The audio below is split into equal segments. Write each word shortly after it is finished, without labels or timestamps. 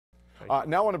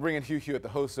Now I want to bring in Hugh Hewitt, the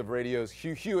host of radio's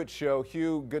Hugh Hewitt Show.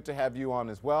 Hugh, good to have you on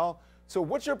as well. So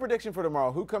what's your prediction for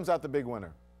tomorrow? Who comes out the big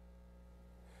winner?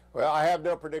 Well, I have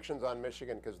no predictions on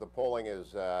Michigan because the polling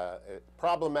is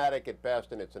problematic at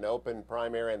best, and it's an open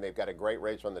primary, and they've got a great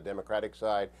race on the Democratic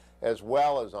side as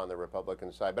well as on the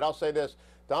Republican side. But I'll say this,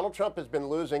 Donald Trump has been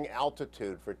losing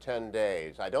altitude for 10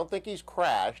 days. I don't think he's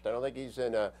crashed. I don't think he's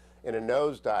in a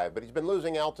nosedive, but he's been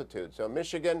losing altitude. So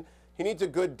Michigan, he needs a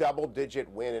good double-digit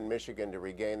win in Michigan to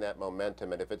regain that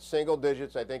momentum. And if it's single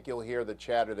digits, I think you'll hear the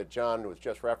chatter that John was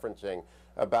just referencing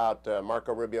about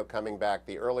Marco Rubio coming back.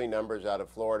 The early numbers out of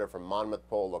Florida from Monmouth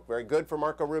poll look very good for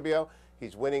Marco Rubio.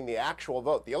 He's winning the actual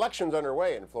vote. The election's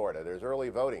underway in Florida. There's early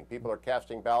voting. People are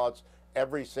casting ballots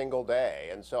every single day.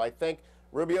 And so I think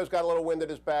Rubio's got a little wind at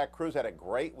his back. Cruz had a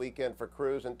great weekend for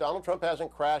Cruz, and Donald Trump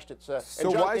hasn't crashed. So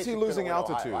why is he losing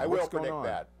altitude? I will predict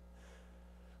that.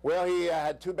 Well, he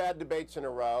had two bad debates in a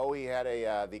row. He had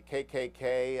the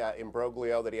KKK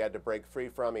imbroglio that he had to break free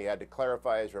from. He had to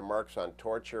clarify his remarks on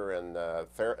torture and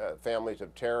families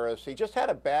of terrorists. He just had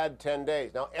a bad 10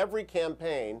 days. Now, every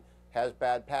campaign has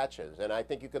bad patches, and I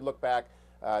think you could look back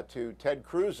to Ted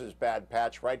Cruz's bad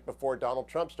patch right before Donald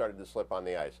Trump started to slip on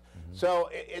the ice.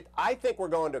 So I think we're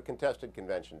going to a contested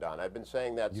convention, Don. I've been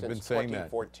saying that since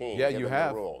 2014. Yeah, you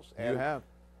have. The rules. You have.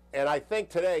 And I think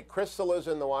today, Chris Cillizza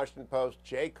in the Washington Post,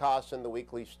 Jay Koss in the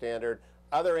Weekly Standard,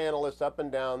 other analysts up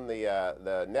and down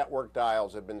the network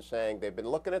dials have been saying, they've been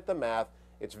looking at the math.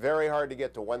 It's very hard to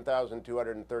get to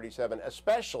 1,237,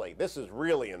 especially, this is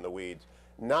really in the weeds,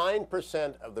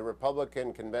 9% of the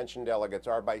Republican convention delegates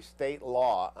are by state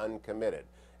law uncommitted.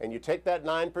 And you take that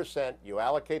 9%, you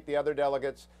allocate the other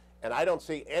delegates, and I don't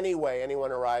see any way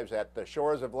anyone arrives at the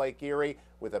shores of Lake Erie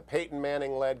with a Peyton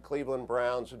Manning-led Cleveland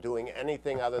Browns doing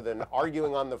anything other than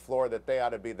arguing on the floor that they ought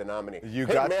to be the nominee.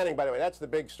 Peyton Manning, by the way, that's the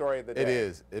big story of the day. It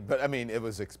is, but I mean, it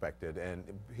was expected, and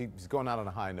he's going out on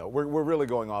a high note. We're really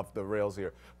going off the rails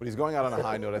here, but he's going out on a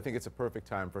high note. I think it's a perfect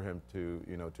time for him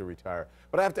to, to retire.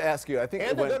 But I have to ask you, I think—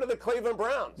 And to go to the Cleveland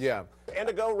Browns. Yeah. And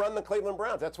to go run the Cleveland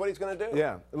Browns. That's what he's going to do.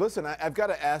 Yeah. Listen, I've got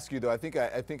to ask you, though, I think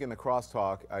in the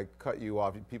crosstalk, I cut you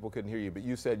off. People couldn't hear you, but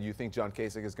you said you think John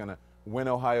Kasich is going to win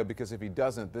Ohio because if he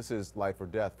doesn't, this is life or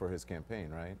death for his campaign,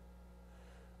 right?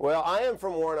 Well, I am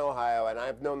from Warren, Ohio, and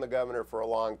I've known the governor for a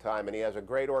long time, and he has a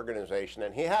great organization,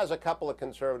 and he has a couple of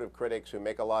conservative critics who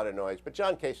make a lot of noise, but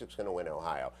John Kasich's going to win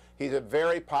Ohio. He's a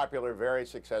very popular, very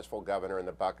successful governor in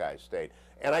the Buckeye State,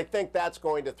 and I think that's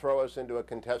going to throw us into a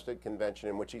contested convention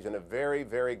in which he's in a very,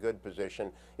 very good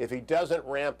position. If he doesn't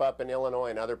ramp up in Illinois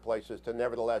and other places to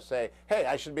nevertheless say, hey,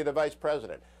 I should be the vice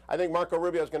president. I think Marco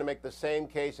Rubio is going to make the same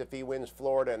case if he wins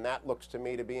Florida, and that looks to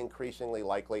me to be increasingly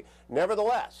likely.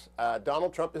 Nevertheless,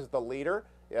 Donald Trump is the leader.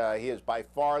 He is by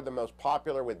far the most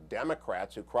popular with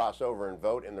Democrats who cross over and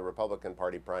vote in the Republican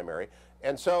Party primary.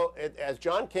 And so, as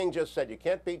John King just said, you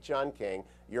can't beat John King.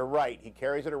 You're right. He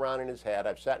carries it around in his head.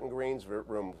 I've sat in Green's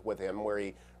room with him where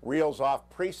he reels off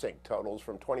precinct totals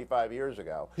from 25 years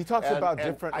ago. He talks about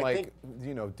different,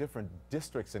 different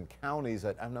districts and counties.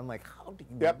 And I'm like, how do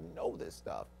you know this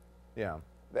stuff? Yeah.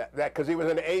 Because he was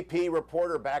an AP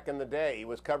reporter back in the day. He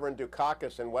was covering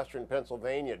Dukakis in western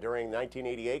Pennsylvania during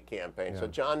 1988 campaign. So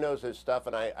John knows his stuff,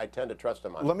 and I tend to trust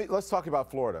him on it. Let's talk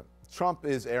about Florida. Trump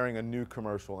is airing a new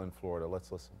commercial in Florida.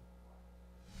 Let's listen.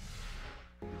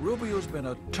 Rubio's been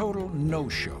a total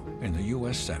no-show in the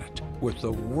U.S. Senate with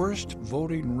the worst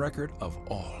voting record of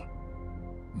all.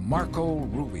 Marco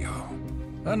Rubio,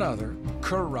 another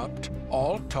corrupt,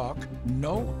 all-talk,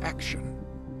 no-action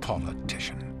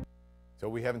politician. So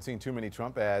we haven't seen too many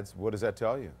Trump ads. What does that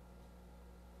tell you?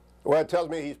 Well, it tells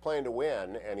me he's playing to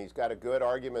win, and he's got a good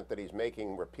argument that he's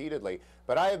making repeatedly.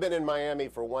 But I have been in Miami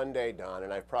for one day, Don,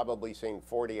 and I've probably seen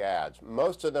 40 ads.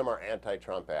 Most of them are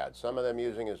anti-Trump ads, some of them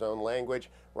using his own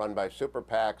language, run by super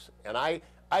PACs. And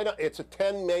it's a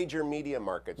 10 major media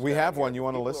markets. We have one. You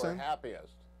want to listen? People are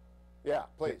happiest. Yeah,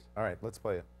 please. All right, let's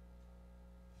play it.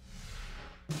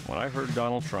 When I heard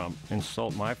Donald Trump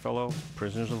insult my fellow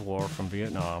prisoners of war from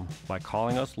Vietnam by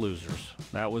calling us losers,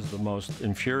 that was the most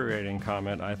infuriating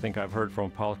comment I think I've heard from a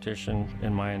politician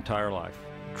in my entire life.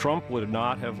 Trump would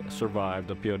not have survived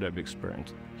the POW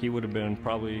experience. He would have been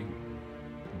probably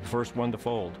the first one to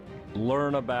fold.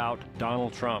 Learn about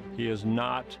Donald Trump. He is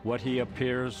not what he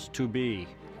appears to be.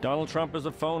 Donald Trump is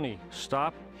a phony.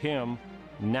 Stop him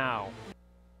now.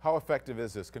 How effective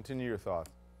is this? Continue your thought.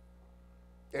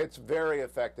 It's very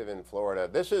effective in Florida.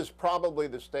 This is probably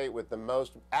the state with the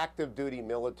most active duty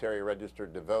military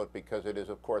registered to vote, because it is,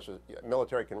 of course,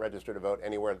 military can register to vote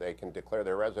anywhere they can declare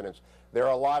their residence. There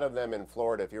are a lot of them in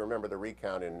Florida. If you remember the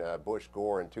recount in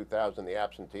Bush-Gore in 2000, the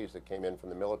absentees that came in from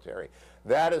the military.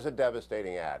 That is a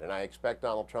devastating ad, and I expect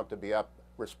Donald Trump to be up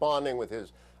responding with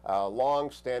his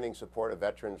long-standing support of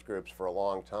veterans groups for a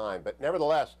long time. But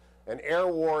nevertheless, an air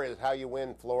war is how you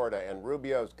win Florida, and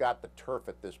Rubio's got the turf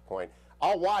at this point.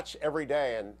 I'll watch every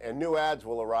day, and new ads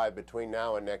will arrive between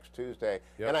now and next Tuesday.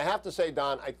 Yep. And I have to say,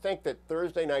 Don, I think that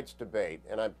Thursday night's debate,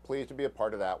 and I'm pleased to be a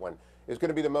part of that one, is going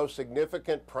to be the most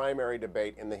significant primary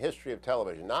debate in the history of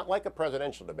television. Not like a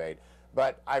presidential debate,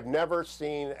 but I've never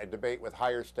seen a debate with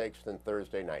higher stakes than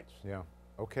Thursday nights. Yeah.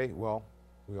 Okay, well,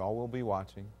 we all will be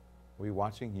watching. We'll be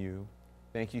watching you.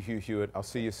 Thank you, Hugh Hewitt. I'll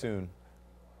see you soon.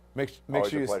 Make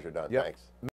Always sure a you pleasure, Don. Yep. Thanks.